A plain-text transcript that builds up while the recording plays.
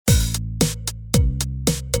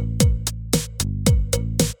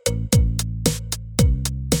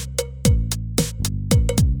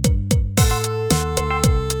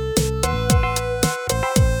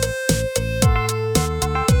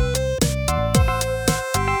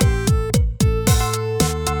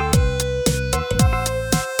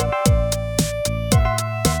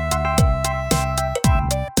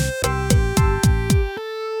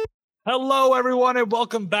Hello, everyone, and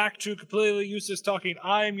welcome back to Completely Useless Talking.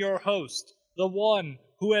 I am your host, the one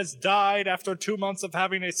who has died after 2 months of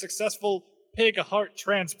having a successful pig heart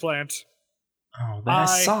transplant. Oh, I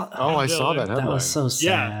saw that headline. That was so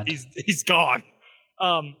sad. Yeah, he's gone.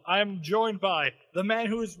 I'm joined by the man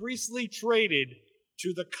who was recently traded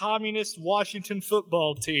to the communist Washington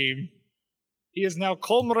football team. He is now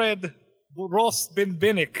Comrade Ross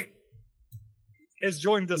Binbinik. Has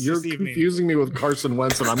joined us this evening. You're confusing me with Carson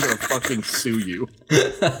Wentz, and I'm going to fucking sue you.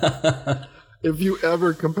 If you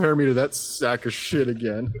ever compare me to that sack of shit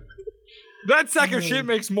again. That sack of shit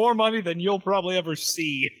makes more money than you'll probably ever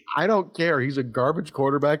see. I don't care. He's a garbage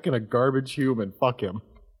quarterback and a garbage human. Fuck him.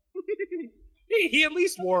 He at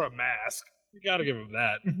least wore a mask. You gotta give him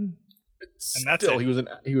that. And that's Still, it.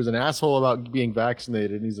 he was an asshole about being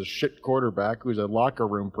vaccinated, and he's a shit quarterback who's a locker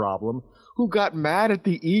room problem, who got mad at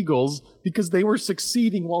the Eagles because they were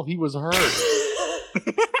succeeding while he was hurt.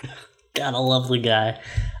 God, a lovely guy.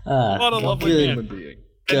 What a lovely man. Being.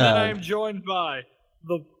 And then I am joined by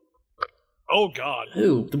the... Oh, God.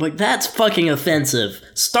 Who? Like, that's fucking offensive.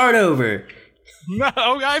 Start over. No,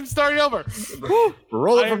 I'm starting over. Woo.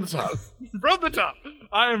 Roll it from the top. From the top.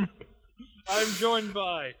 I'm joined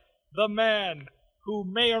by the man who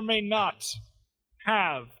may or may not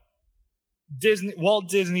have Walt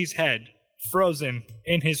Disney's head frozen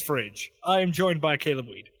in his fridge. I am joined by Caleb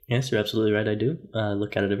Weed. Yes, you're absolutely right. I do.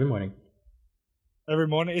 Look at it every morning. Every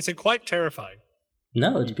morning? Is it quite terrifying?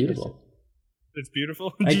 No, it's beautiful. It's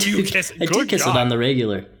beautiful? I do kiss it on the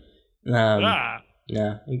regular. Yeah.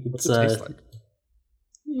 What's it taste like?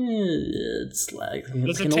 It's like...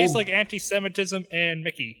 Does it taste like anti-Semitism and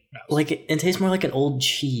Mickey Mouse? Like it tastes more like an old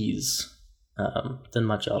cheese than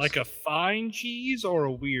much else. Like a fine cheese or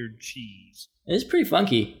a weird cheese? It's pretty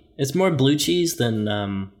funky. It's more blue cheese than,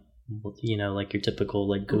 like your typical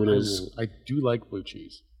like Goudas. I do like blue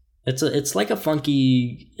cheese. It's like a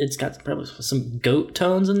funky. It's got probably some goat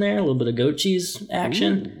tones in there, a little bit of goat cheese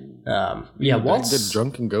action. Walt's the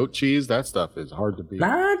drunken goat cheese. That stuff is hard to beat.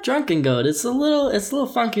 Not drunken goat. It's a little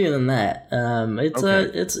funkier than that.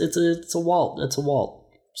 It's a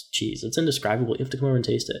Walt cheese. It's indescribable. You have to come over and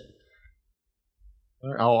taste it.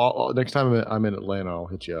 I'll next time I'm in Atlanta, I'll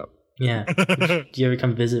hit you up. Yeah. Do you ever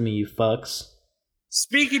come visit me, you fucks?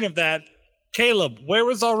 Speaking of that, Caleb, where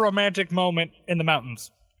was our romantic moment in the mountains?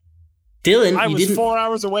 Dylan, I was 4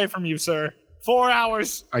 hours away from you, sir. 4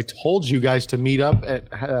 hours. I told you guys to meet up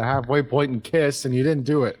at halfway point and kiss, and you didn't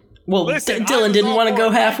do it. Well, listen, Dylan didn't want to go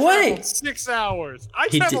halfway. I traveled 6 hours. I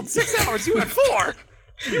traveled 6 hours. You had 4.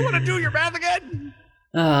 You want to do your math again?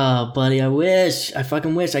 Oh, buddy, I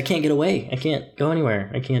fucking wish. I can't get away. I can't go anywhere.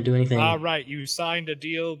 I can't do anything. All right, you signed a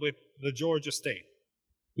deal with the Georgia State.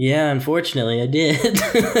 Yeah, unfortunately, I did.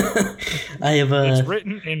 I have It's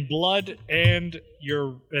written in blood, and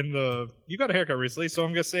you got a haircut recently, so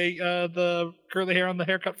I'm gonna say the curly hair on the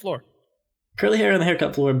haircut floor. Curly hair on the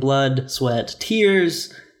haircut floor, blood, sweat,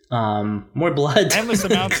 tears, more blood. endless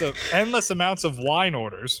amounts of wine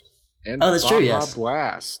orders. And that's true. Yes.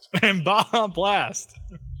 Blast. And Baja Blast.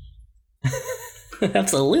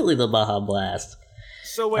 Absolutely, the Baja Blast.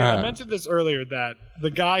 So wait, I mentioned this earlier that the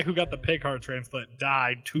guy who got the pig heart transplant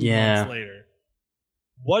died 2 months later.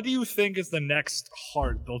 What do you think is the next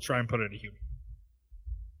heart they'll try and put in a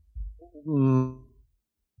human?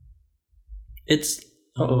 It's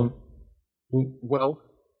well,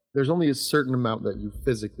 there's only a certain amount that you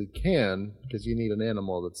physically can, because you need an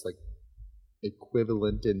animal that's like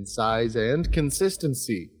equivalent in size and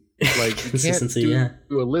consistency. Like you can't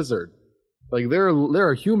do a lizard. Like there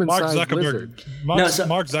are human-sized lizards.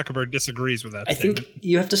 Mark Zuckerberg disagrees with that. I think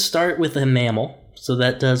you have to start with a mammal, so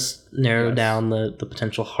that does narrow down the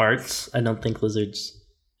potential hearts. I don't think lizards.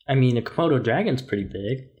 I mean, a Komodo dragon's pretty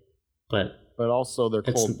big, but also they're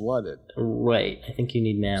cold-blooded. Right. I think you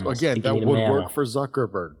need mammals. So again, that would work for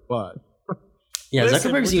Zuckerberg, but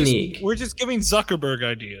Zuckerberg's unique. We're just giving Zuckerberg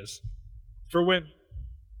ideas for when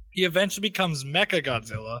he eventually becomes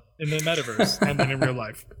Mechagodzilla in the metaverse and then in real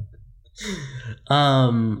life.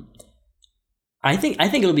 I think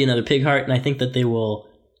it'll be another pig heart, and I think that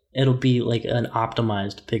it'll be like an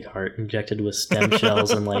optimized pig heart injected with stem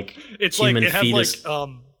cells and like it's human like it fetus, has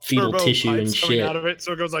fetal tissue and shit out of it,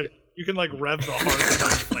 so it goes like you can like rev the heart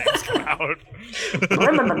and flames come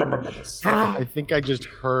out. I think I just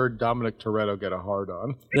heard Dominic Toretto get a hard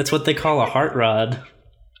on. That's what they call a heart rod.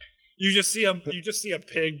 You just see a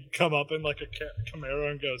pig come up in like a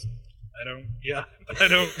Camaro and goes, I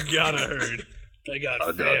don't got a herd. I got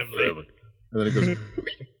family. And then it goes.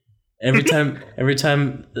 Every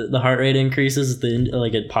time the heart rate increases,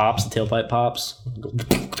 it pops, the tailpipe pops.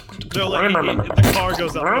 No, like, the car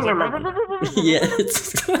goes up. Yeah,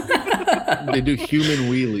 they do human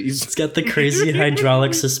wheelies. It's got the crazy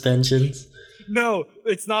hydraulic suspensions. No,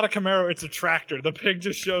 it's not a Camaro, it's a tractor. The pig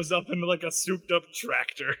just shows up in like a souped up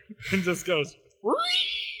tractor and just goes.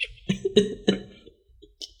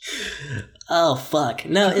 Oh fuck.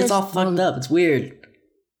 No, it's all fucked up. It's weird.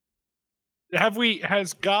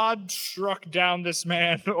 Has God struck down this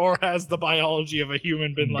man, or has the biology of a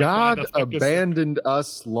human been like God abandoned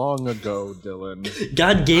us long ago, Dylan.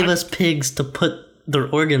 God gave us pigs to put their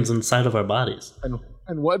organs inside of our bodies. And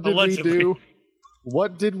what did we do?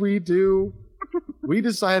 What did we do? We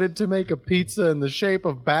decided to make a pizza in the shape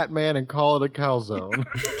of Batman and call it a calzone.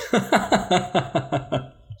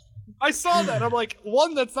 I saw that. I'm like,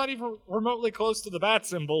 one, that's not even remotely close to the bat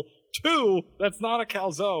symbol. Two, that's not a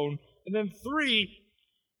calzone. And then three,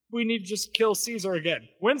 we need to just kill Caesar again.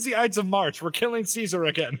 When's the Ides of March? We're killing Caesar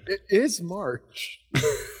again. It is March.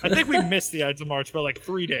 I think we missed the Ides of March by like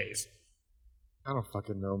 3 days. I don't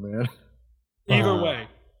fucking know, man. Either way,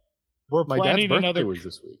 we're my planning dad's birthday another. was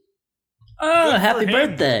this week. Oh, happy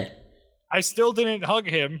birthday! I still didn't hug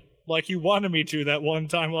him like he wanted me to that one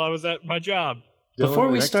time while I was at my job. Dylan, before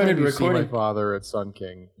we started recording, see my father at Sun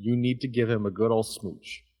King, you need to give him a good old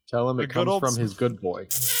smooch. Tell him it comes from his good boy.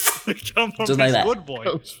 It comes from Just like his that. good boy.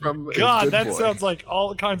 Comes from his God, good that boy. sounds like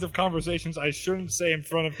all kinds of conversations I shouldn't say in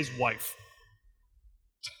front of his wife.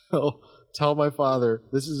 Tell my father,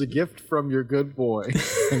 this is a gift from your good boy.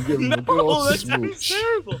 And give him a good old that smooch. sounds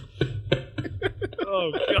terrible.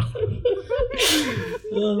 Oh, God.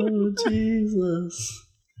 Oh, Jesus.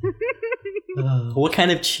 What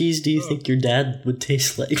kind of cheese do you think your dad would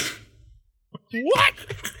taste like? What?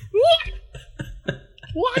 What?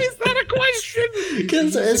 Why is that a question?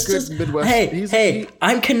 Because it's just, hey,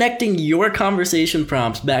 I'm connecting your conversation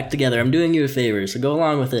prompts back together. I'm doing you a favor, so go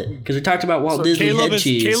along with it. Because we talked about Walt Disney head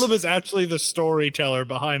cheese. Caleb is actually the storyteller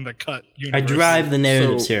behind the cut universe. I drive the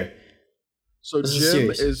narratives here. So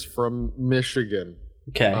Jim is from Michigan.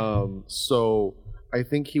 Okay. So I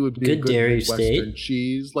think he would be good a good dairy Midwestern state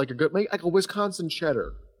cheese, like a Wisconsin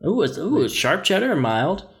cheddar. Ooh, sharp cheddar or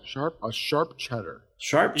mild? A sharp cheddar.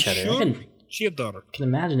 Sharp cheddar. I can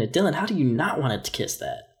imagine it. Dylan, how do you not want it to kiss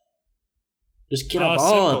that? Just get up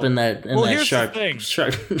all up in that sharp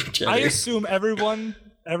cheddar. I assume everyone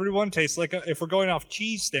tastes like if we're going off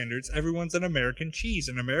cheese standards, everyone's an American cheese.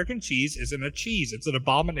 An American cheese isn't a cheese. It's an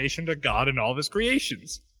abomination to God and all of his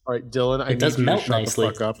creations. All right, Dylan, I need you to shut the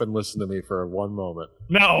fuck up and listen to me for one moment.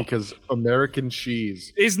 No. Because American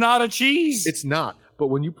cheese is not a cheese. It's not. But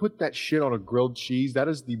when you put that shit on a grilled cheese, that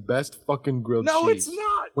is the best fucking grilled cheese. No, it's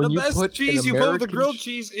not. When the best cheese you put with the grilled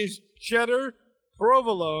cheese is cheddar,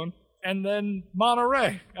 provolone, and then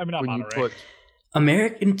Monterey. I mean, not Monterey.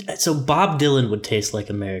 American. So Bob Dylan would taste like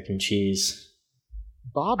American cheese.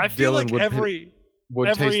 I feel like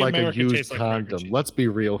would taste like a used condom. Let's be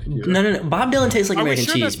real here. No. Bob Dylan tastes like American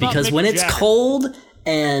cheese because when it's cold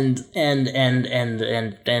and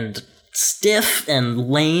stiff and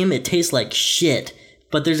lame, it tastes like shit.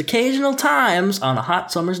 But there's occasional times on a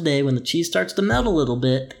hot summer's day when the cheese starts to melt a little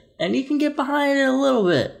bit, and you can get behind it a little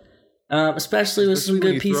bit, especially with some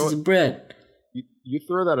good pieces of bread. You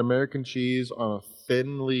throw that American cheese on a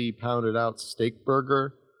thinly pounded out steak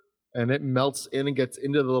burger, and it melts in and gets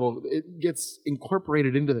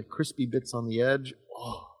incorporated into the crispy bits on the edge.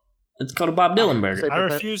 Oh. It's called a Bob Dylan burger. I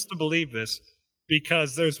refuse to believe this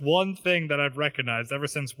because there's one thing that I've recognized ever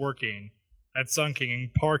since working at Sun King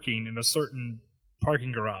and parking in a certain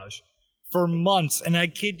parking garage for months, and I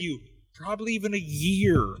kid you, probably even a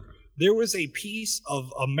year. There was a piece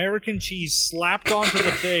of American cheese slapped onto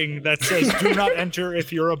the thing that says "Do not enter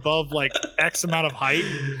if you're above like X amount of height,"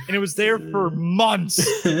 and it was there for months,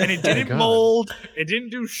 and it didn't mold, it didn't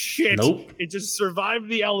do shit. Nope. It just survived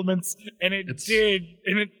the elements, and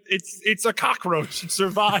it's a cockroach. It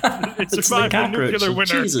survived. It survived the nuclear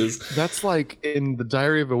winter. Jesus. That's like in the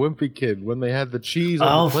Diary of a Wimpy Kid when they had the cheese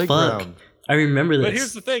on the playground. Fuck. I remember this. But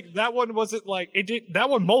here's the thing: that one wasn't like it did. That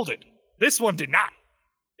one molded. This one did not.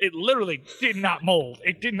 It literally did not mold.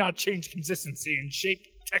 It did not change consistency and shape,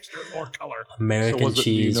 texture, or color. American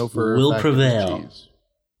cheese will prevail.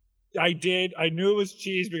 I did. I knew it was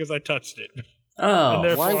cheese because I touched it. Oh,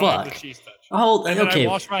 and fuck. I had the cheese touch. Oh, and then okay. I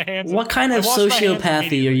washed my hands. What kind of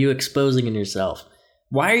sociopathy are you exposing in yourself?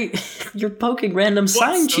 Why you're poking random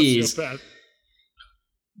sign cheese?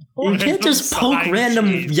 You can't just poke random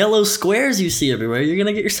yellow squares you see everywhere. You're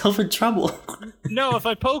gonna get yourself in trouble. No, if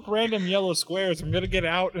I poke random yellow squares, I'm gonna get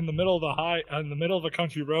out in the middle of a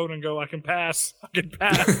country road and go, I can pass. I'm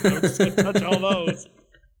just gonna touch all those.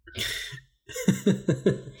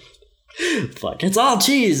 Fuck! It's all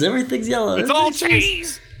cheese. Everything's yellow. It's all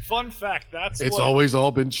cheese. Fun fact, it's always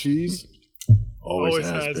all been cheese. Always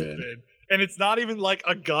has been. And it's not even like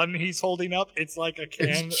a gun he's holding up. It's like a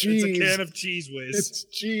can. It's a can of Cheese Whiz. It's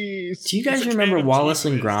cheese. Do you guys remember Wallace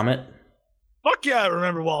and Gromit? Fuck yeah, I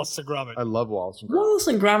remember Wallace and Gromit. I love Wallace and Gromit. Wallace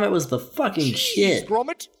and Gromit was the fucking shit.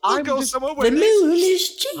 Gromit, I'll go somewhere where the moon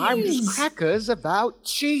is cheese. I'm just crackers about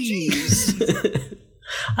cheese.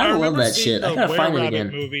 I love that shit. I gotta find it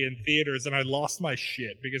again. Movie in theaters, and I lost my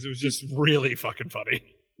shit because it was just really fucking funny.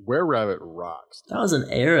 Where Rabbit rocks. That was an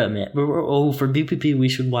era, man. For BPP, we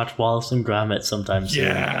should watch Wallace and Gromit sometime soon.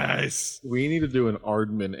 Yes. We need to do an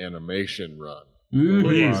Aardman animation run.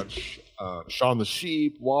 Please. Watch Shaun the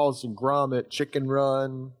Sheep, Wallace and Gromit, Chicken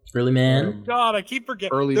Run. Early Man. God, I keep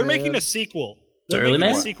forgetting. They're making a sequel. They're making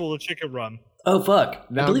a sequel to Chicken Run. Oh, fuck.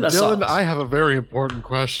 Now, I believe I saw Dylan, I have a very important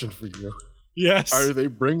question for you. Yes. Are they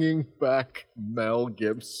bringing back Mel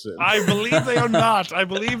Gibson? I believe they are not. I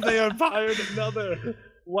believe they have hired another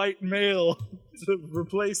white male to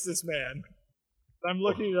replace this man. I'm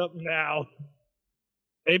looking it up now.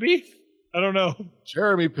 Maybe? I don't know.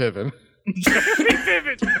 Jeremy Piven. Jeremy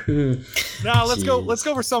Piven. Now let's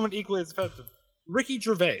go for someone equally as effective. Ricky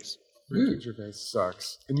Gervais. Ricky Gervais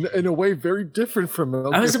sucks. In a way very different from Mel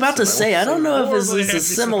Gibson. I was about to say, I don't know if this is a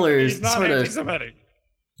similar sort of... Anti-Semitic.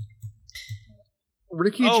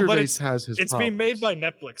 Ricky Gervais has his It's problems. being made by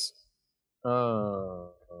Netflix.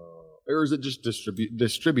 Or is it just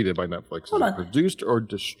distributed by Netflix? Is it produced or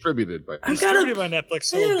distributed by Netflix? Distributed by Netflix,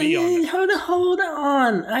 so it'll be on Netflix. Hold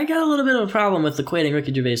on. I got a little bit of a problem with equating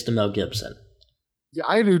Ricky Gervais to Mel Gibson. Yeah,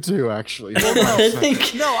 I do too, actually. No,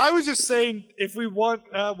 I was just saying, if we want...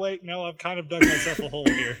 wait, no, I've kind of dug myself a hole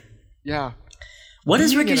here. Yeah. What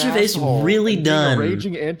has Ricky Gervais really done? Being a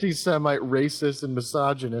raging anti-Semite, racist, and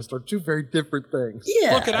misogynist are two very different things.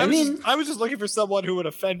 Yeah, look, I was just looking for someone who would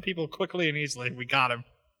offend people quickly and easily. We got him.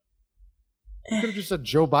 You could have just said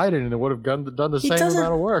Joe Biden and it would have done the same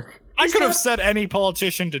amount of work. I could have said any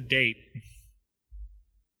politician to date.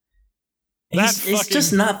 It's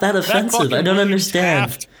just not that offensive. I don't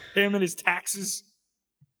understand. Taft, him and his taxes.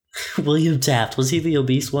 William Taft. Was he the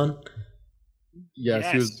obese one?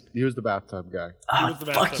 Yes. He was the bathtub guy. Oh,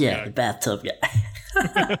 fuck yeah, the bathtub guy.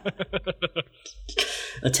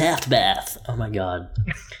 A Taft bath. Oh my god.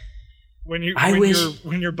 When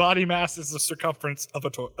your body mass is the circumference of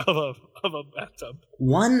a bathtub.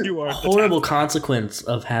 One horrible consequence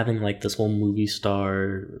of having like this whole movie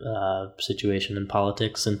star situation in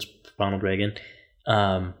politics since Ronald Reagan,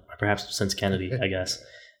 or perhaps since Kennedy, I guess.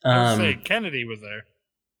 I would say Kennedy was there.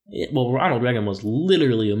 Ronald Reagan was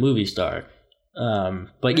literally a movie star.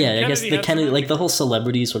 But yeah, I guess the Kennedy, like the whole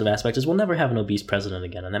celebrity sort of aspect is we'll never have an obese president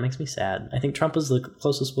again, and that makes me sad. I think Trump is the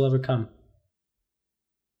closest we'll ever come.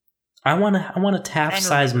 I want a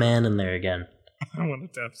Taft-sized man in there again. I want a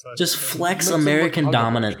Taft-sized. Just flex American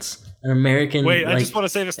dominance, an American. Wait, I just want to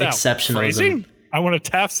say this now. Exceptionalism. Phrasing? I want a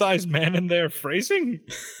Taft-sized man in there. Phrasing?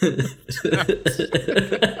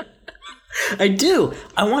 I do.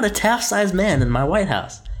 I want a Taft-sized man in my White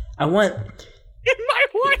House. I want in my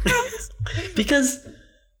White House because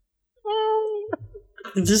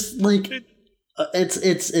just like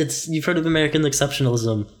it's you've heard of American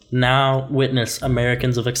exceptionalism. Now witness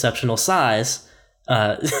Americans of exceptional size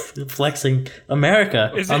flexing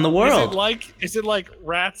America on the world. Is it like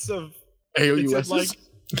rats of AOUS?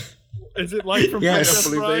 Is it like from yes,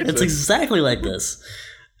 it's exactly like this.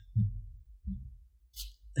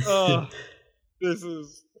 This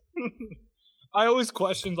is. I always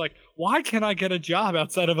questioned, like, why can't I get a job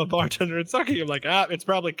outside of a bartender in Sucky? I'm like, it's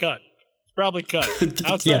probably cut. It's probably cut.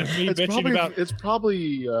 Outside of me bitching about. It's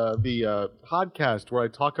probably the podcast where I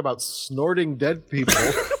talk about snorting dead people.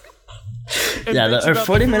 Our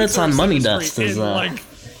 40 minutes on money dust is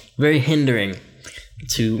very hindering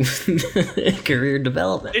to career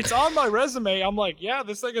development. It's on my resume. I'm like, yeah,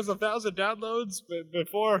 this thing has 1,000 downloads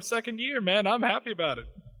before our second year, man. I'm happy about it.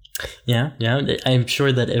 Yeah. I'm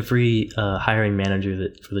sure that every hiring manager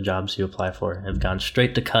for the jobs you apply for have gone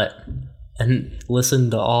straight to cut and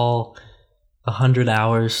listened to all 100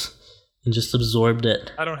 hours and just absorbed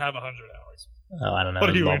it. I don't have 100 hours. Oh, I don't know. What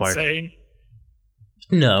are you insane?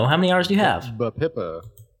 No, how many hours do you have? But Pippa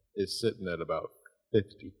is sitting at about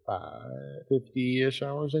 50-ish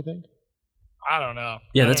hours, I think. I don't know.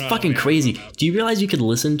 Yeah, that's fucking crazy. Do you realize you could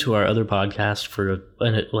listen to our other podcast for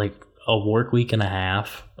a work week and a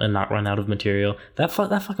half and not run out of material? That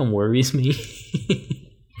fucking worries me.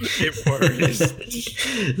 It worries.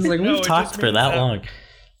 It's like we've talked for that long.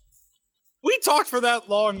 We talked for that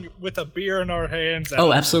long with a beer in our hands.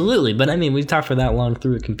 Oh, absolutely. But I mean, we talked for that long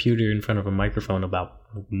through a computer in front of a microphone about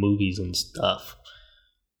movies and stuff.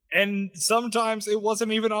 And sometimes it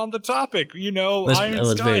wasn't even on the topic. You know, Iron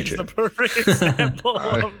was Sky is the perfect example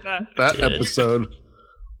of that. That episode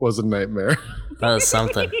was a nightmare. That was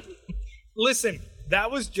something. Listen,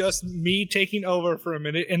 that was just me taking over for a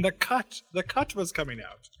minute, and the cut was coming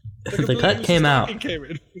out. The cut came out.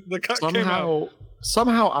 The cut came out.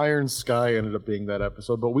 Somehow Iron Sky ended up being that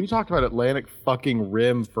episode, but we talked about Atlantic fucking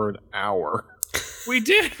Rim for an hour. We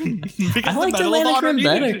did. Because I liked Atlantic Rim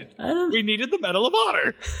better. We needed the Medal of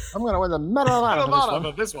Honor. I'm going to win the Medal of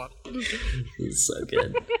Honor for this one. He's so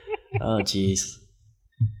good. Oh, jeez.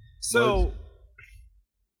 So,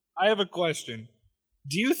 I have a question.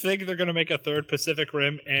 Do you think they're going to make a third Pacific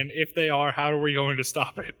Rim? And if they are, how are we going to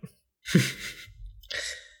stop it?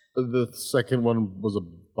 The second one was a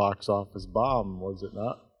box office bomb, was it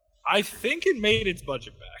not? I think it made its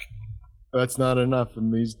budget back. That's not enough in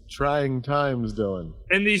these trying times, Dylan.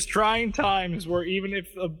 In these trying times where even if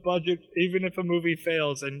a movie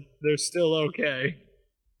fails and they're still okay.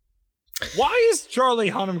 Why is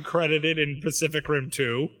Charlie Hunnam credited in Pacific Rim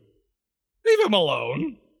 2? Leave him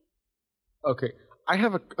alone. Okay, I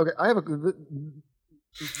have a the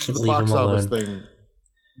Leave box him office alone. thing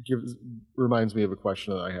reminds me of a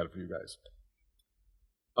question that I had for you guys.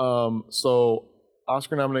 So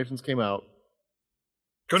Oscar nominations came out.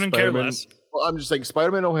 Couldn't care less. Well, I'm just saying,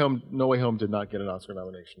 Spider-Man No Way Home did not get an Oscar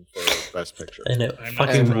nomination for Best Picture. And it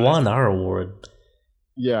fucking won our award.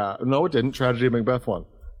 Yeah, no, it didn't. Tragedy of Macbeth won.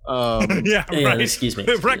 Yeah, right. Excuse me.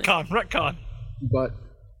 Retcon. But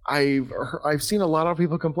I've seen a lot of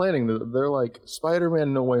people complaining that they're like,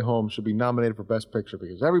 Spider-Man No Way Home should be nominated for Best Picture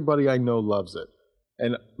because everybody I know loves it.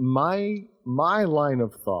 And my line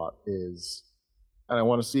of thought is, and I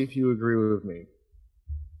want to see if you agree with me,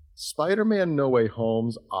 Spider-Man No Way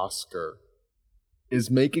Home's Oscar is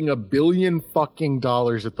making $1 billion fucking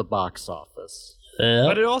at the box office. Yeah.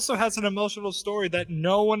 But it also has an emotional story that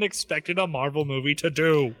no one expected a Marvel movie to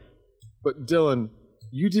do. But Dylan,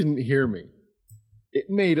 you didn't hear me. It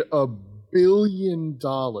made $1 billion.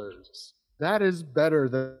 That is better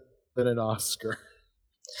than an Oscar.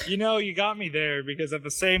 You know, you got me there because at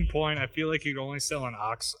the same point, I feel like you'd only sell an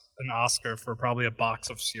Oscar for probably a box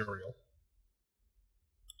of cereal.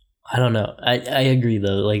 I don't know. I agree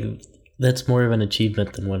though. Like, that's more of an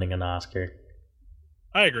achievement than winning an Oscar.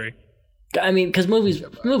 I agree. I mean, because movies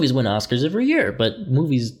win Oscars every year, but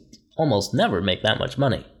movies almost never make that much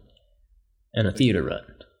money in a theater run.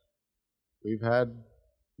 We've had,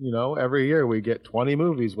 every year we get 20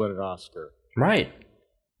 movies win an Oscar. Right.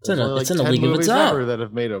 It's in like a league of its own. That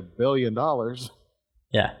have made $1 billion.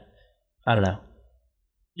 Yeah. I don't know.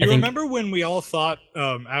 You remember when we all thought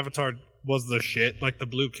Avatar was the shit? Like the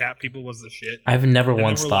blue cat people was the shit? I've never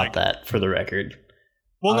once thought that, for the record.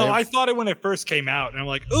 Well, no, I thought it when it first came out, and I'm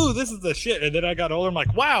like, ooh, this is the shit. And then I got older, I'm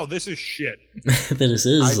like, wow, this is shit. This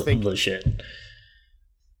is the shit.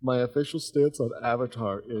 My official stance on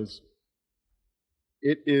Avatar is,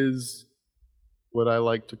 it is what I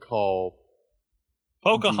like to call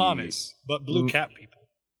Pocahontas, but blue cat people.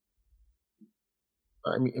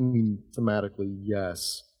 I mean, thematically,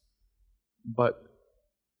 yes. But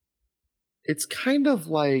it's kind of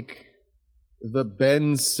like the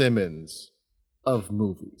Ben Simmons of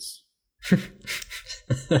movies.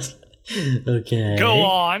 Okay. Go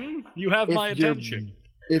on. You have my attention.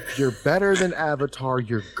 If you're better than Avatar,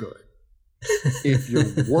 you're good. If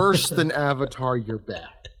you're worse than Avatar, you're bad.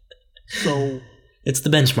 So it's the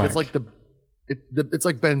benchmark. It's like it's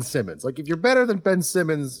like Ben Simmons. Like, if you're better than Ben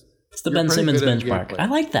Simmons, it's the Ben Simmons benchmark. I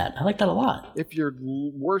like that. I like that a lot. If you're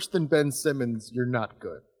worse than Ben Simmons, you're not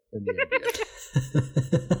good in the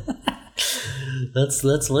NBA. That's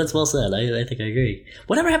well said. I think I agree.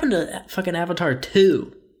 Whatever happened to fucking Avatar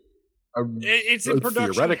 2? It's in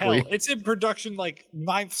production hell. It's in production like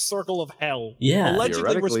ninth circle of hell. Yeah.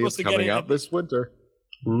 Allegedly, we're supposed to get it out this winter.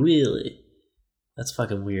 Really? That's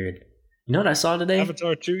fucking weird. You know what I saw today?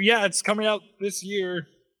 Avatar 2. Yeah, it's coming out this year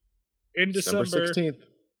in December 16th.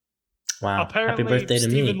 Wow. Apparently, happy birthday to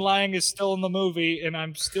me. Stephen Lang is still in the movie, and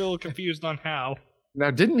I'm still confused on how.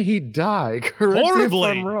 Now, didn't he die?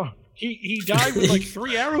 Horribly. He died with like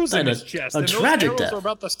 3 arrows in his chest. And those arrows are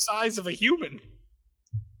about the size of a human.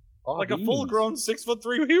 Like a full-grown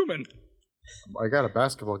 6'3" human. I got a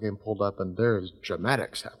basketball game pulled up, and there's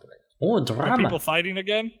dramatics happening. Oh, drama. Are people fighting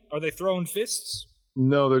again? Are they throwing fists?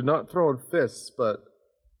 No, they're not throwing fists, but...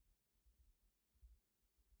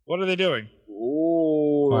 What are they doing?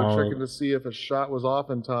 Oh, they're checking to see if a shot was off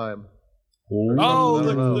in time. No,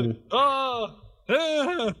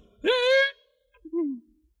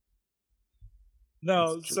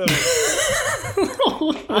 so...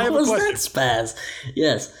 What was that spaz?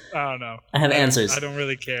 Yes. I don't know. I have answers. I don't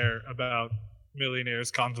really care about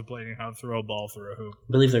millionaires contemplating how to throw a ball through a hoop.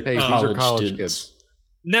 I believe they're college students. Kids.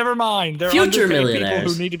 Never mind. They're future underpaid millionaires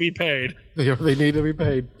people who need to be paid. They need to be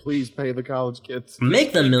paid. Please pay the college kids.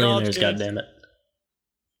 Make them millionaires, goddammit.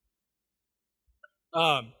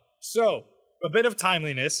 So a bit of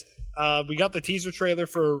timeliness. We got the teaser trailer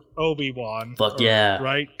for Obi-Wan. Fuck yeah.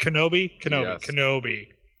 Right? Kenobi? Yes. Kenobi.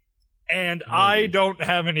 And I don't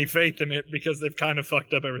have any faith in it because they've kind of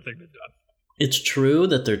fucked up everything they've done. It's true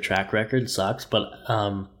that their track record sucks, but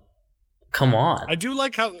come on. I do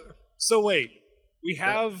like how... So wait. We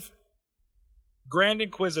have Grand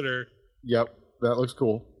Inquisitor. Yep, that looks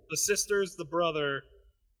cool. The sisters, the brother.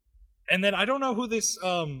 And then I don't know who this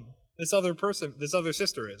other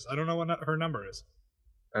sister is. I don't know what her number is.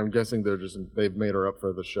 I'm guessing they've made her up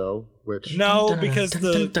for the show, which no, because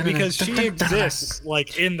she exists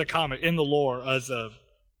like in the comic, in the lore as a.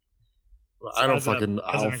 I don't fucking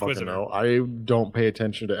know. I don't pay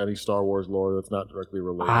attention to any Star Wars lore that's not directly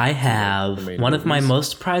related. I have one of my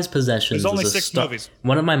most prized possessions. There's only 6 movies.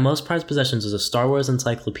 One of my most prized possessions is a Star Wars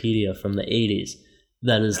encyclopedia from the 80s.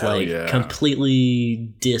 That is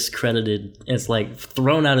completely discredited. It's like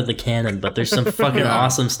thrown out of the canon, but there's some fucking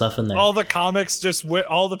awesome stuff in there. All the comics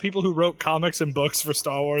all the people who wrote comics and books for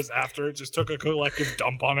Star Wars after it just took a collective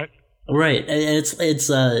dump on it. Right,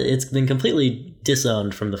 it's been completely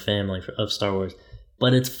disowned from the family of Star Wars,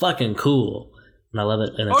 but it's fucking cool, and I love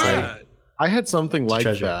it. And it's I had something like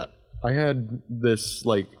that. I had this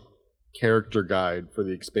like character guide for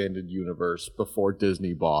the expanded universe before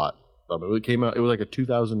Disney bought. It came out. It was like a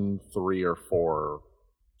 2003 or 4.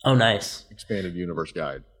 Oh, nice expanded universe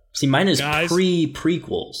guide. See, mine is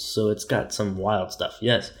prequels, so it's got some wild stuff.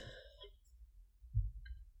 Yes,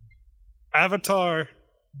 Avatar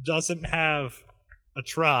doesn't have a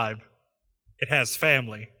tribe; it has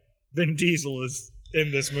family. Vin Diesel is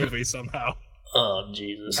in this movie somehow. Oh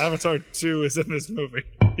Jesus! Avatar 2 is in this movie.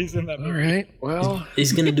 He's in that movie. All right. Well,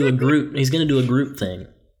 he's gonna do a group. He's gonna do a group thing.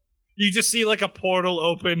 You just see like a portal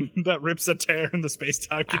open that rips a tear in the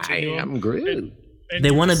space-time continuum. I am good. And they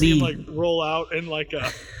want to be like roll out and like a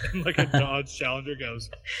Dodge Challenger goes.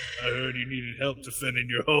 I heard you needed help defending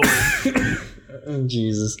your home. Oh,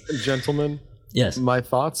 Jesus, gentlemen. Yes. My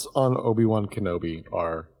thoughts on Obi-Wan Kenobi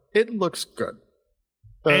are: it looks good.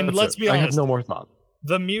 And let's be honest, I have no more thought.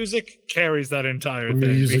 The music carries that entire thing.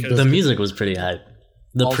 The music was pretty hype.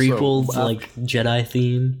 The prequel like Jedi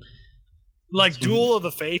theme. Like Duel of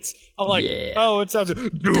the Fates. I'm like, oh, it sounds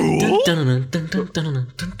like Duel.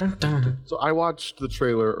 So I watched the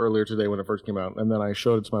trailer earlier today when it first came out, and then I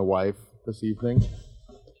showed it to my wife this evening.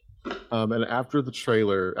 And after the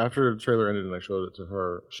trailer ended and I showed it to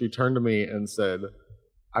her, she turned to me and said,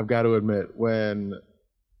 I've got to admit, when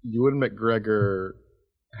Ewan McGregor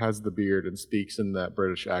has the beard and speaks in that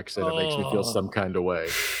British accent, it makes me feel some kind of way.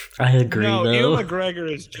 I agree, though. Ewan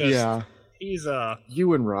McGregor is just... He's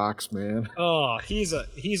Ewan rocks, man. Oh, he's a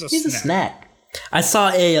snack. I saw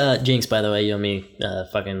a Jinx, by the way. You and me,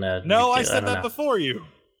 fucking. No, I said that before you.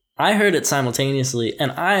 I heard it simultaneously,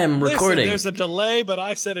 and I am recording. There's a delay, but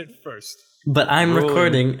I said it first. But I'm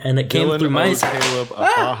recording, and it came through my. Caleb a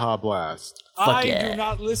Baja Blast. I do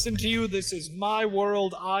not listen to you. This is my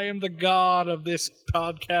world. I am the god of this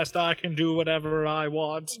podcast. I can do whatever I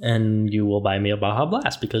want. And you will buy me a Baja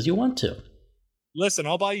Blast because you want to. Listen,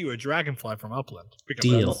 I'll buy you a dragonfly from Upland.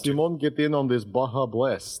 Deal. Simon, get in on this Baja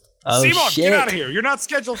Blast. Oh, Simon, shit. get out of here. You're not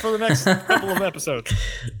scheduled for the next couple of episodes.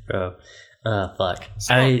 Bro. Fuck.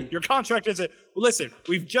 Simon, your contract isn't... Listen,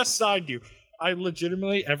 we've just signed you. I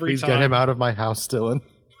legitimately, every time... Please get him out of my house, Dylan.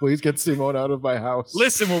 Please get Simon out of my house.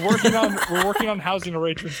 Listen, we're working on housing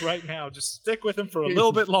arrangements right now. Just stick with him for a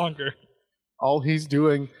little bit longer. All he's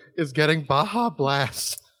doing is getting Baja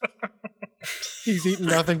Blast. He's eaten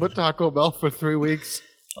nothing but Taco Bell for 3 weeks.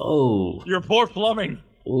 Oh. Your poor plumbing.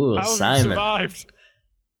 Ooh, How Simon. have you survived?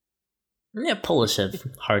 Yeah, Polish have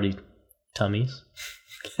hearty tummies,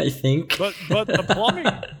 I think. But the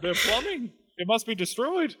plumbing, it must be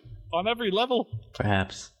destroyed on every level.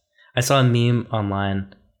 Perhaps. I saw a meme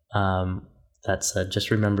online that said, just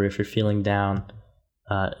remember if you're feeling down,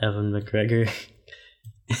 Evan McGregor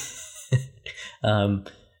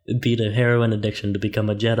beat a heroin addiction to become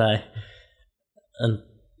a Jedi. And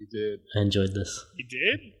he did. I enjoyed this. He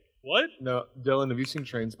did? What? No, Dylan, have you seen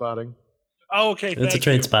Trainspotting? Oh, okay. It's a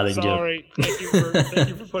Trainspotting joke. Sorry. Thank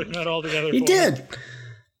you for putting that all together. He did.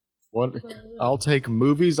 I'll take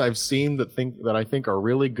movies I've seen that I think are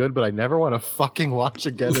really good, but I never want to fucking watch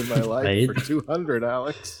again in my life Right? for 200,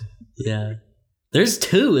 Alex. Yeah. There's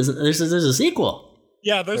 2, isn't there? There's a sequel.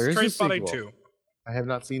 Yeah, there's There is a Trainspotting sequel. 2. I have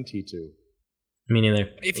not seen T2. Me neither.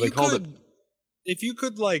 If you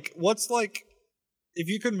could, like, what's like if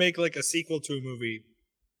you could make like a sequel to a movie,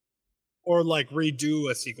 or like redo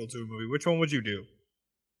a sequel to a movie, which one would you do?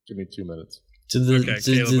 Give me 2 minutes. Do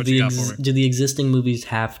the existing movies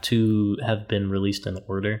have to have been released in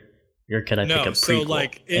order? Or could I pick a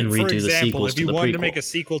prequel and redo the sequels if you to the wanted prequel? to make a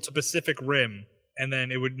sequel to Pacific Rim, and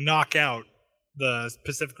then it would knock out the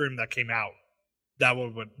Pacific Rim that came out,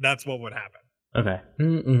 that's what would happen. Okay.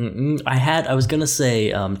 I was gonna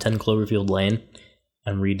say 10 Cloverfield Lane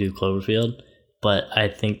and redo Cloverfield, but I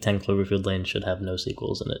think 10 Cloverfield Lane should have no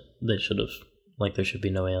sequels in it. They should have, there should be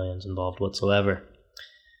no aliens involved whatsoever.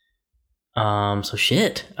 So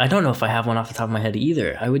shit. I don't know if I have one off the top of my head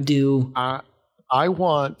either. I would do. I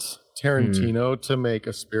want Tarantino to make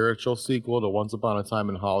a spiritual sequel to Once Upon a Time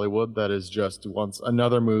in Hollywood that is just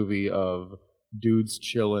another movie of dudes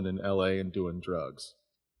chilling in LA and doing drugs.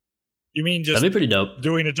 You mean just that'd be pretty dope.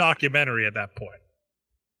 Doing a documentary at that point?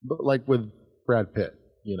 But like with Brad Pitt,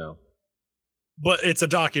 But it's a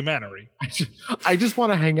documentary. I just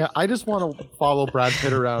want to hang out. I just want to follow Brad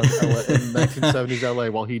Pitt around in 1970s LA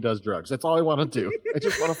while he does drugs. That's all I want to do. I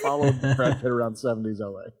just want to follow Brad Pitt around 70s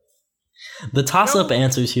LA. The toss-up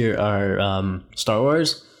answers here are Star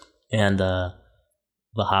Wars and the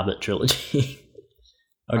Hobbit trilogy.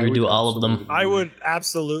 Or do we do all of them? I would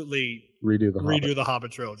absolutely redo the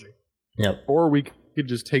Hobbit trilogy. Yep. Or we could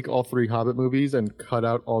just take all 3 Hobbit movies and cut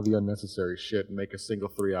out all the unnecessary shit and make a single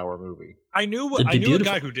 3-hour movie. I knew a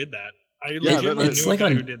guy who did that. I legitimately knew a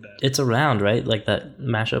guy who did that. It's around, right? Like that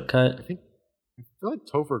mashup cut? I feel like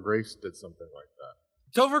Topher Grace did something like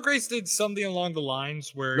that. Topher Grace did something along the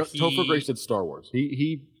lines where Topher Grace did Star Wars.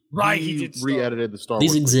 He did re-edited the Star Wars.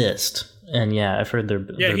 These exist, and I've heard they're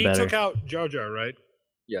better. Yeah, he took out Jar Jar, right?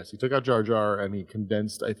 Yes, he took out Jar Jar, and he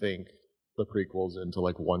condensed, I think, the prequels into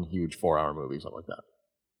like one huge 4-hour movie, something like that.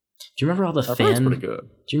 Do you remember all the pretty good.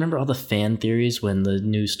 Do you remember all the fan theories when the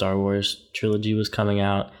new Star Wars trilogy was coming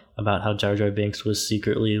out about how Jar Jar Binks was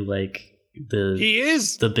secretly like the big bad? He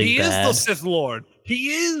is the Sith Lord. He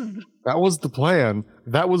is. That was the plan.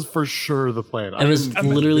 That was for sure the plan. It was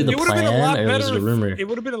literally the plan, or was it a rumor? It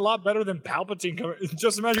would have been a lot better than Palpatine coming.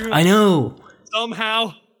 Just imagine. I know.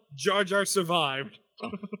 Somehow, Jar Jar survived.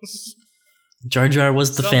 Jar Jar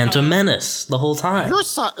was the Phantom Menace the whole time. You're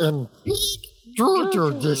something Jar Jar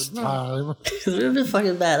this time. It would have been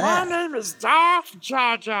fucking badass. My name is Darth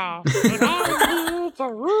Jar Jar, and I'm here to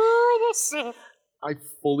rule the Sith. I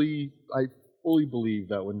fully believe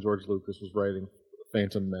that when George Lucas was writing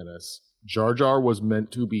Phantom Menace, Jar Jar was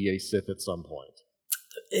meant to be a Sith at some point.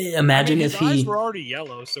 Imagine if his eyes were already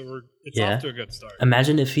yellow, so it's off to a good start.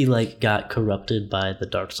 Imagine if he got corrupted by the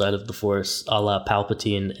dark side of the Force, a la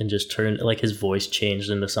Palpatine, and just turned his voice changed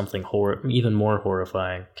into something even more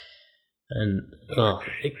horrifying. And My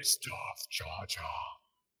name is Darth Jar Jar.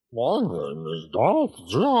 My name is Darth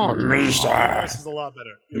Jar Jar. This is a lot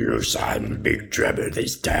better. You sound big trouble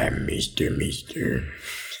this time, Mister.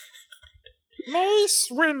 Mace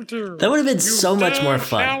Windu. That would have been so much more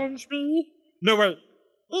fun. Challenge me? No, wait.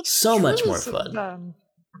 It's so much more fun.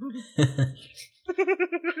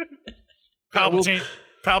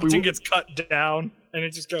 Palpatine gets cut down, and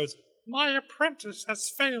it just goes, my apprentice has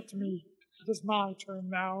failed me. It is my turn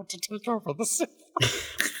now to take over the Sith.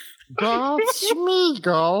 That's me,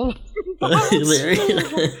 girl.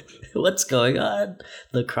 What's going on?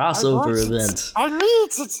 The crossover events. I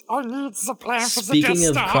need the plan for the Death Speaking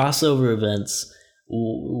of Star. crossover events,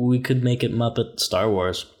 we could make it Muppet Star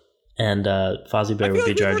Wars, and Fozzie Bear would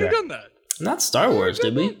be Jar Jar. Done that. Not Star Wars,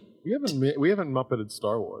 did we? We haven't Muppeted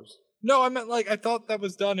Star Wars. No, I meant I thought that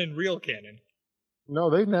was done in real canon. No,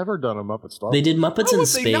 they've never done a Muppet Star Wars. They did Muppets in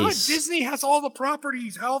Space. Not? Disney has all the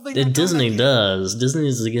properties. How have they not Disney done that? does. Disney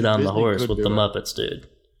needs to get on the horse with the it. Muppets, dude.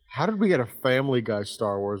 How did we get a Family Guy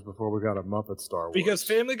Star Wars before we got a Muppet Star Wars? Because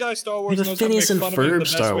Family Guy Star Wars We have a knows how to Phineas make and fun of it in the Ferb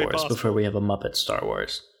best Star way Wars possible. before we have a Muppet Star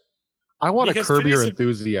Wars. I want Because a Curb Your Phineas and-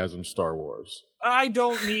 Enthusiasm Star Wars. I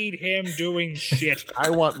don't need him doing shit. I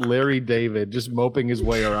want Larry David just moping his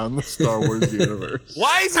way around the Star Wars universe.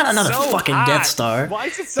 Why is it Not another so fucking hot? Death Star. Why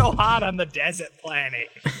is it so hot on the desert planet?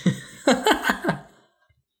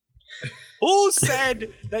 Who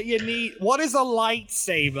said that you need... What is a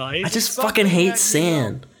lightsaber? Is I it just something fucking hate that,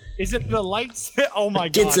 sand. Is it the lightsaber? Oh my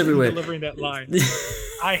god. Gets everywhere. I'm delivering that line.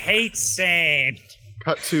 I hate sand.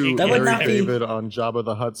 Cut to That would Larry not be- David on Jabba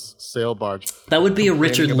the Hutt's sail barge. That would be a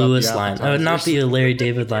Richard Complaining about Lewis the line. That would not be a appetizers. Larry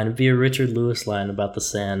David line. It'd be a Richard Lewis line about the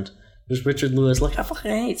sand. There's Richard Lewis I fucking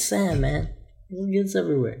hate sand, man. It gets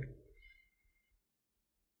everywhere.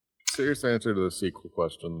 Serious answer to the sequel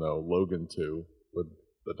question, though. Logan 2 with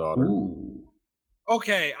the daughter. Ooh.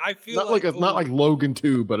 Okay, I feel Not like Logan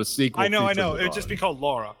 2, but a sequel. I know. featuring the It would just be daughter. called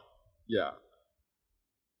Laura. Yeah.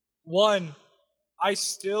 One, I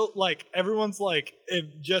still like everyone's like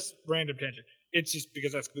just random tangent. It's just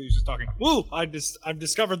because that's who's just talking. Woo! I've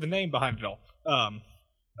discovered the name behind it all.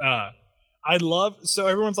 I love so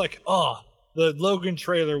everyone's like, oh, the Logan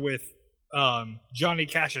trailer with Johnny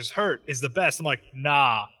Cash's Hurt is the best. I'm like,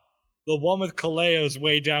 nah, the one with Kaleo's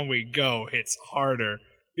Way Down We Go hits harder.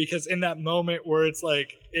 Because in that moment where it's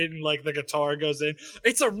like, the guitar goes in,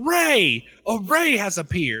 it's a ray! A ray has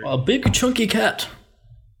appeared! A big chunky cat.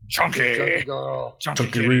 Chunky girl.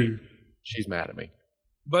 Chunky. She's mad at me.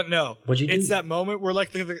 But no, What'd you do? It's that moment where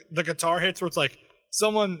like the guitar hits where it's like,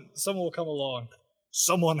 someone will come along.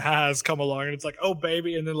 Someone has come along, and it's like, oh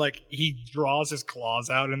baby, and then like he draws his claws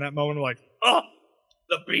out in that moment, like, oh,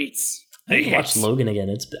 the beats. I need to watch Logan again.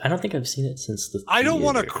 I don't think I've seen it since the. I don't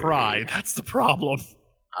want to cry. That's the problem.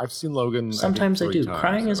 I've seen Logan. Sometimes I do.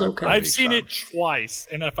 Crying is okay. I've seen it twice,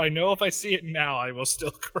 and if I see it now, I will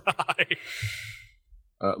still cry.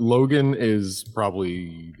 Logan is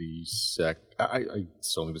probably the I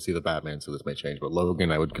still need to see the Batman, so this may change, but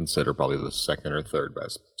Logan I would consider probably the second or third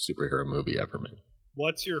best superhero movie ever made.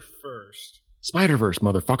 What's your first? Spider-Verse,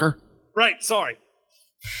 motherfucker. Right, sorry.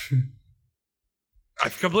 I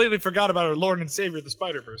completely forgot about our Lord and Savior, the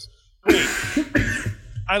Spider-Verse. Wait.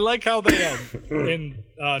 I like how they, in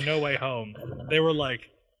No Way Home, they were like,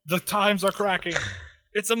 the times are cracking.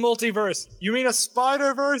 It's a multiverse. You mean a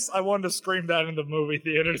Spider-Verse? I wanted to scream that in the movie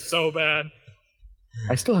theater so bad.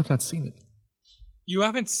 I still have not seen it. You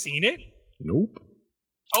haven't seen it? Nope.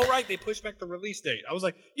 Oh, right. They pushed back the release date. I was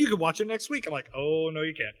like, you can watch it next week. I'm like, oh, no,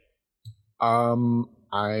 you can't. I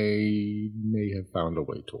may have found a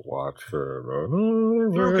way to watch for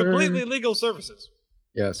through completely legal services.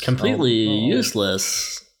 Yes. Completely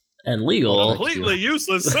useless and legal. Completely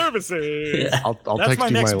useless services. Yeah. I'll text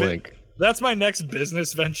you my link. That's my next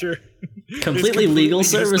business venture. Completely legal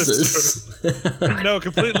services. No,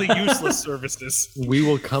 completely useless services. We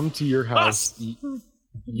will come to your house.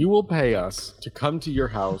 You will pay us to come to your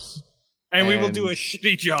house. And we will do a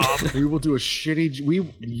shitty job. We will do a shitty...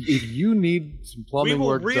 if you need some plumbing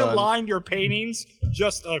work done... We will realign your paintings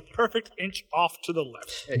just a perfect inch off to the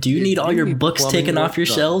left. Do you need all your books taken off your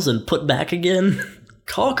shelves and put back again?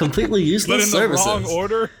 Call completely useless services. But in the wrong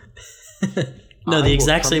order? No, the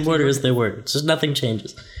exact same order as they were. It's just nothing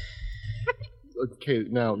changes. Okay,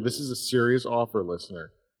 now, this is a serious offer,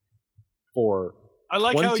 listener. I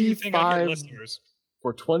like how you think I get listeners.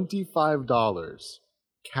 For $25,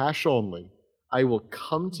 cash only, I will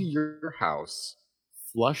come to your house,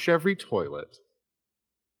 flush every toilet,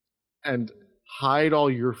 and hide all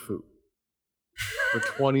your food for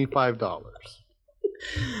 $25.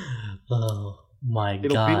 Oh my God!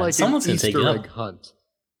 It'll be like Someone's an gonna take Easter it egg up. hunt,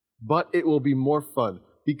 but it will be more fun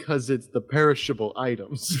because it's the perishable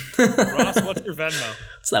items. Ross, what's your Venmo?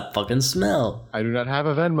 It's that fucking smell. I do not have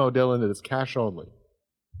a Venmo, Dylan. It is cash only.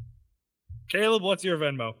 Caleb, what's your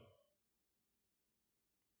Venmo?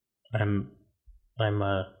 I'm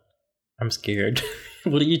scared.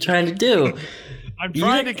 What are you trying to do? I'm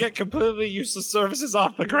trying to get completely useless services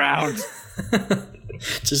off the ground.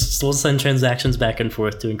 Just we'll send transactions back and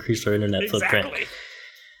forth to increase our internet footprint.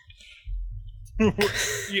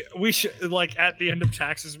 We should, like, at the end of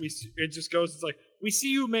taxes, it just goes, it's like, we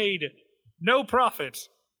see you made no profit,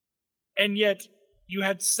 and yet you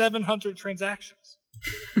had 700 transactions.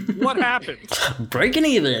 What happened? Breaking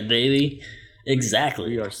even, baby.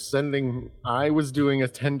 Exactly. We are sending... I was doing a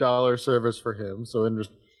 $10 service for him, so in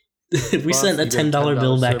we sent a $10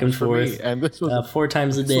 bill back and forth, and this was 4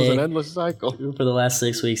 times a day. This was an endless cycle for the last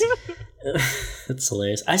 6 weeks. It's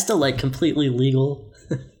hilarious. I still like completely legal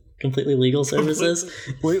services.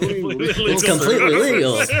 Completely It's completely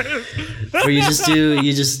legal. Where you just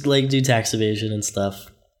do tax evasion and stuff.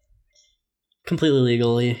 Completely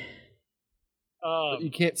legally. You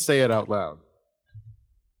can't say it out loud.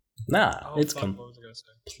 Nah, it's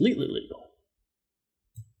completely legal.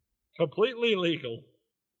 Completely legal.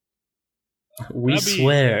 We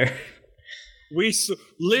swear. Listen.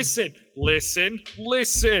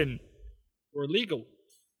 We're legal.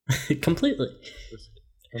 Completely.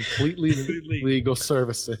 Completely legal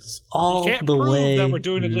services. All you can't the prove way that we're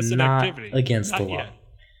doing illicit not activity. Against Not the law. yet.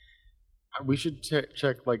 We should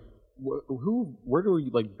check like where do we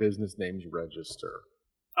like business names register?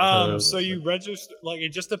 So you register, like, it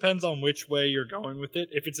just depends on which way you're going with it.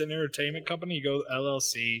 If it's an entertainment company, you go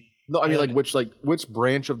LLC. No, I mean which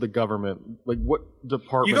branch of the government, like what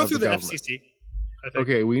department? You go of through the the government? FCC. I think.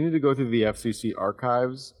 Okay, we need to go through the FCC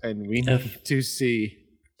archives, and we need to see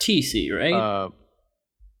TC, right?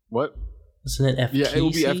 What? Isn't it FTC? Yeah, it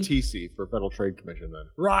will be FTC for Federal Trade Commission then.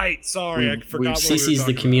 Right. Sorry, I forgot. CC's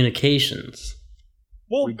the communications.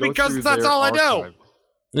 Well, because that's all I know.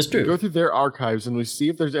 It's true. We go through their archives and we see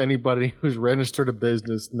if there's anybody who's registered a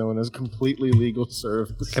business known as Completely Legal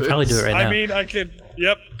Services. I could probably do it right now. I mean, I could.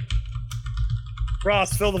 Yep.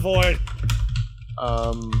 Ross, fill the void.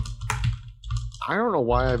 I don't know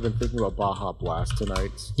why I've been thinking about Baja Blast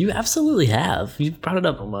tonight. You absolutely have. You brought it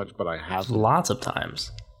up So much, but I have lots of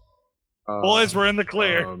times. Boys, we're in the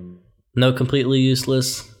clear. No completely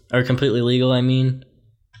useless, or completely legal, I mean.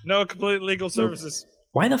 No complete legal services.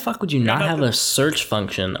 Why the fuck would you not have a search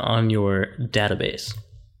function on your database?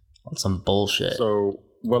 That's some bullshit. So,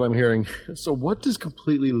 what I'm hearing... So, what does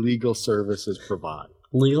Completely Legal Services provide?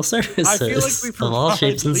 Legal services I feel like we of all provide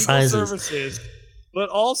shapes and legal sizes. services, but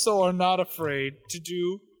also are not afraid to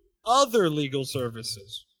do other legal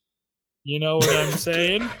services. You know what I'm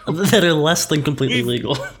saying? That are less than completely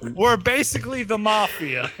legal. We're basically the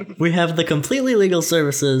mafia. We have the completely legal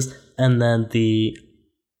services, and then the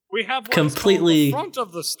We have what completely is called the front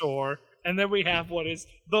of the store, and then we have what is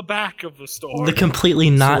the back of the store. the completely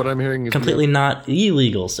not what I'm hearing is completely not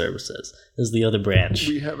illegal services is the other branch.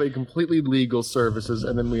 We have a Completely Legal Services,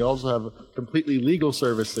 and then we also have Completely Legal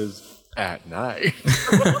Services at night.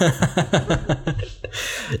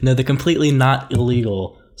 No, the completely not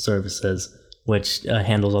illegal services, which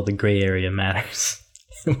handles all the gray area matters.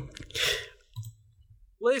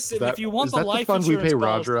 Listen, if you want is the that life the fund we insurance pay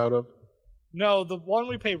Roger policy- out of? No, the one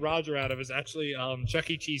we pay Roger out of is actually Chuck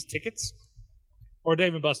E. Cheese tickets or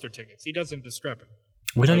Dave and Buster tickets. He doesn't discredit.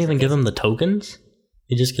 We don't even give him the tokens.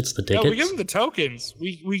 He just gets the tickets. No, we give him the tokens.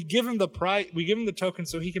 We give him the prize. We give him the tokens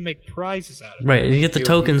so he can make prizes out of it. Right, you get the He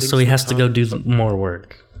tokens, so he thinks has to go do more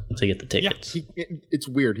work to get the Yeah, tickets. It's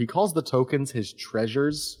weird. He calls the tokens his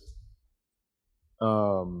treasures.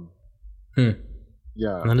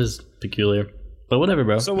 Yeah. That is peculiar, but whatever,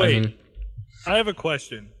 bro. So wait. I mean, I have a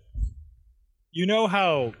question. You know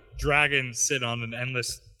how dragons sit on an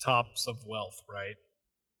endless tops of wealth, right?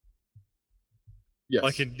 Yes.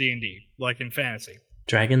 Like in D&D, like in fantasy.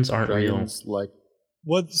 dragons aren't Dragons, like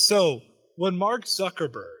When Mark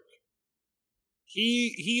Zuckerberg,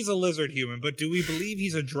 he's a lizard human, but do we believe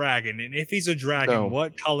he's a dragon? And if he's a dragon, No.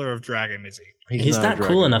 what color of dragon is he? real. He's not a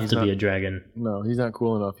cool dragon. enough He's to not- be a dragon. No, he's not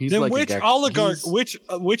cool enough. He's Then like which a oligarch, he's-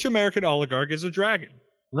 which American oligarch is a dragon?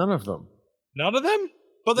 None of them. None of them?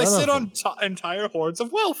 But they None of sit on them. entire hordes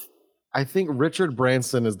of wealth. I think Richard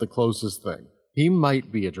Branson is the closest thing. He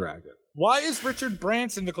might be a dragon. Why is Richard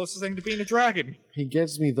Branson the closest thing to being a dragon? He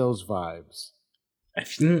gives me those vibes. I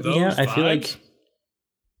feel vibes? like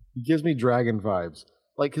He gives me dragon vibes.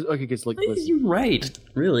 Like, okay, it's like listen, you're right.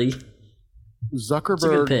 Really,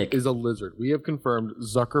 Zuckerberg pick. is a lizard. We have confirmed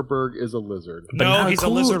Zuckerberg is a lizard. But No, not he's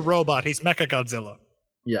cool. a lizard robot. He's Mechagodzilla.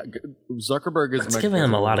 Yeah, Zuckerberg is. let's give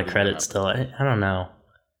him a lot of credit still. I don't know.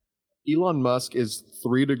 Elon Musk is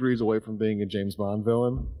 3 degrees away from being a James Bond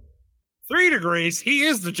villain. 3 degrees. He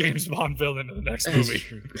is the James Bond villain in the next movie.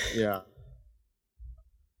 Yeah.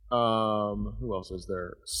 Who else is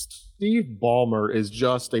there? Steve Ballmer is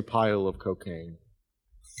just a pile of cocaine.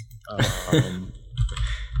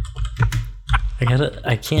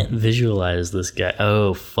 I can't visualize this guy.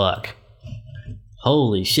 Oh fuck.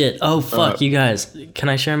 Holy shit. Oh fuck, you guys. Can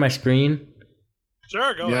I share my screen?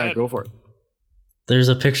 Sure, go yeah, ahead. go for it. There's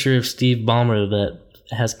a picture of Steve Ballmer that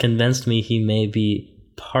has convinced me he may be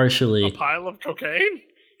A partially pile of cocaine?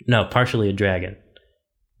 partially a dragon.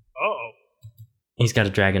 Uh-oh. He's got a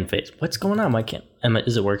dragon face. What's going on?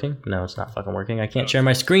 Is it working? No, it's not fucking working. I can't share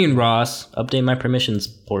my screen, Ross. Update my permissions,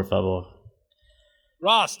 por favor.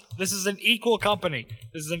 Ross, this is an equal company.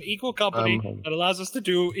 This is an equal company that allows us to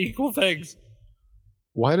do equal things.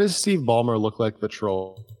 Why does Steve Ballmer look like the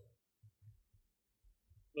troll?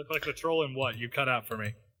 Look like the troll in what? You cut out for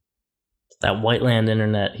me. That Whiteland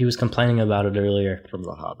internet. He was complaining about it earlier. From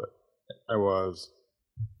The Hobbit. I was.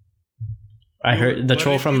 I heard the What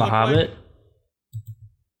troll did from he The look like? Hobbit.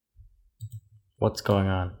 What's going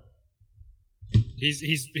on?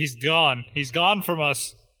 He's gone. He's gone from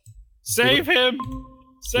us. Save him!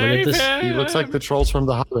 Save this. him! He looks like the trolls from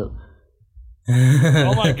The Hobbit.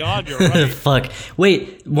 Oh my god, you're right. Fuck.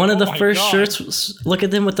 Wait, one of Oh the my first God. shirts, look at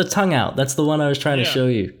them with the tongue out. That's the one I was trying to Yeah. show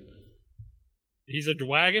you. He's a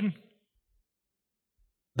dragon?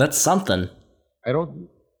 That's something. I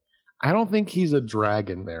don't think he's a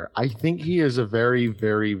dragon there. I think he is a very,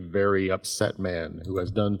 very, very upset man who has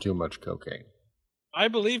done too much cocaine. I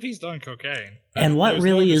believe he's done cocaine. And what There's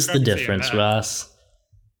really no is the discrepancy in difference, that. Ross?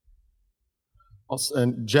 Also,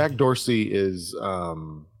 and Jack Dorsey is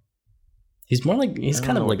He's more like he's I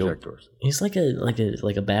kind don't of know like what a Jack Dorsey. he's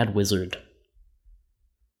like a bad wizard.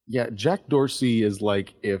 Yeah, Jack Dorsey is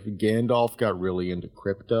like if Gandalf got really into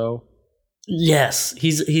crypto, Yes,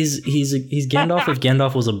 he's Gandalf if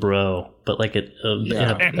Gandalf was a bro, but like in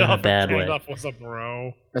a bad way. Gandalf was a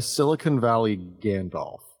bro. A Silicon Valley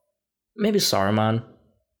Gandalf. Maybe Saruman.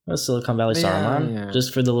 A Silicon Valley Saruman,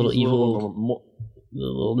 just for the little evil, the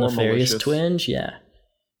little nefarious malicious twinge. Yeah.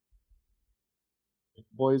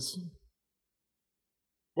 Boys,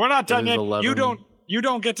 we're not done yet. 11. You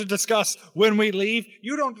don't get to discuss when we leave.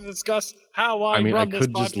 You don't discuss how I run this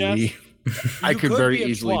podcast. Just leave. I could very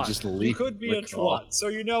easily just leave. You could be a twat. So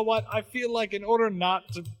you know what? I feel like in order not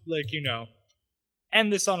to,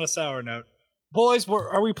 end this on a sour note, boys,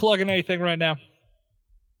 are we plugging anything right now?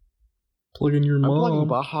 Plugging your mom. I'm plugging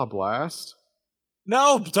Baja Blast.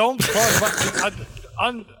 No, don't plug.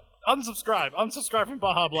 Unsubscribe. Unsubscribe from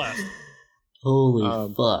Baja Blast.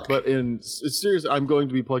 Holy fuck. But it's serious, I'm going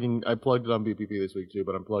to be plugging, I plugged it on BPP this week too,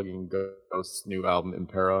 but I'm plugging Ghost's new album,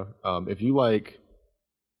 Impera. If you like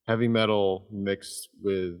heavy metal mixed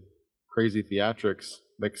with crazy theatrics,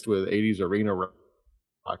 mixed with 80s arena rock,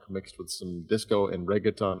 mixed with some disco and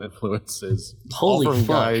reggaeton influences, holy all from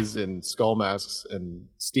fuck. Guys in skull masks and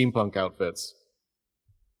steampunk outfits.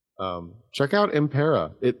 Check out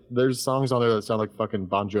Impera. There's songs on there that sound like fucking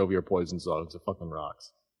Bon Jovi or Poison songs. It fucking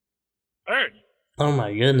rocks. Heard. Oh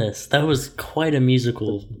my goodness, that was quite a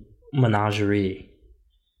musical menagerie.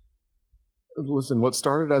 Listen, what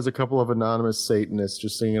started as a couple of anonymous Satanists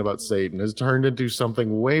just singing about Satan has turned into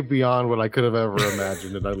something way beyond what I could have ever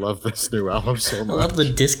imagined, and I love this new album so much. I love the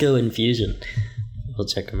disco infusion. We'll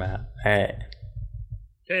check them out. All right.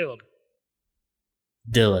 Caleb.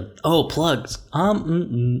 Dylan. Oh, plugs. I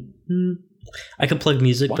could plug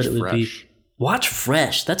music, but it would be Watch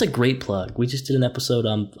Fresh. That's a great plug. We just did an episode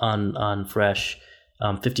on Fresh.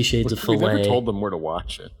 50 Shades of Filet. We never told them where to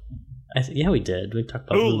watch it. Yeah, we did. We talked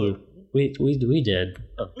about Hulu. We did.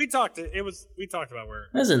 We talked about where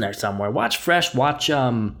it was in there somewhere. Watch Fresh. Watch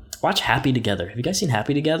Happy Together. Have you guys seen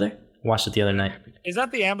Happy Together? Watched it the other night. Is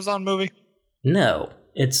that the Amazon movie? No,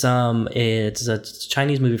 it's a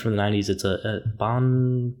Chinese movie from the 90s. It's a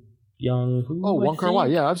Bon Young. Wong Kar-wai.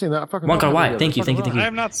 Yeah, I've seen that. Wong Kar-wai. Thank you. I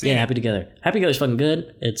have not seen it. Yeah, Happy Together. Happy Together's fucking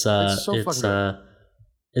good. It's great.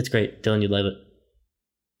 Dylan, you'd love it.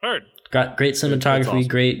 Heard. Got great cinematography, awesome.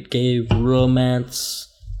 Great gay romance.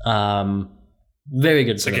 Very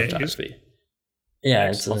good cinematography. Yeah,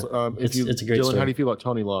 it's a great Dylan, story. how do you feel about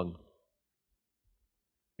Tony Leung?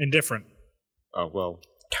 Indifferent. Oh, well.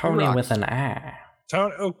 Tony with an I.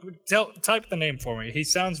 Type the name for me. He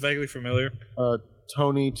sounds vaguely familiar.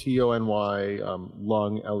 Tony, Tony, Leung,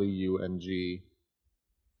 Leung.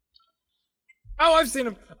 Oh, I've seen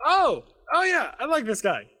him. Oh yeah, I like this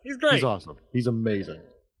guy. He's great. He's awesome. He's amazing.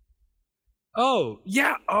 Oh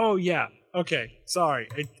yeah. Okay, sorry.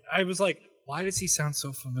 I was like, why does he sound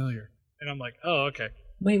so familiar? And I'm like, oh, okay.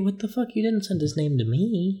 Wait, what the fuck? You didn't send his name to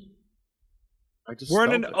me. We're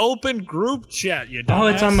in an open group chat, you dumbass. Oh,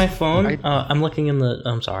 it's on my phone? I'm looking in the...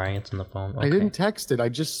 I'm sorry, it's in the phone. Okay. I didn't text it. I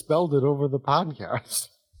just spelled it over the podcast.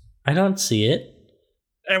 I don't see it.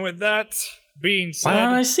 And with that being said... Why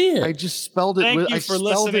don't I see it? I just spelled it with... Thank you for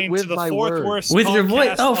listening to the fourth worst with your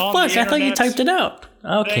voice? Oh, fuck. I thought you typed it out.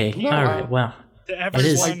 Okay, all right, wow. I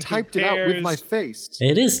typed it out with my face.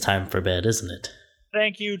 It is time for bed, isn't it?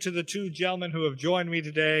 Thank you to the two gentlemen who have joined me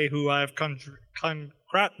today, who I have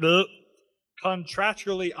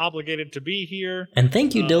contractually obligated to be here. And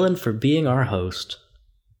thank you, Dylan, for being our host.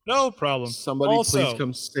 No problem. Somebody please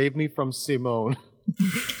come save me from Simone.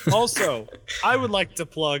 Also, I would like to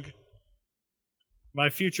plug my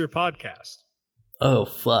future podcast. Oh,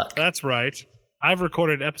 fuck. That's right. I've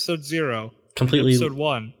recorded episode 0, completely, episode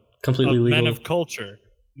 1, completely of legal. Men of Culture.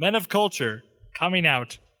 Men of Culture coming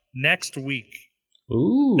out next week.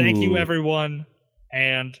 Ooh. Thank you, everyone,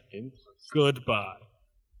 and goodbye.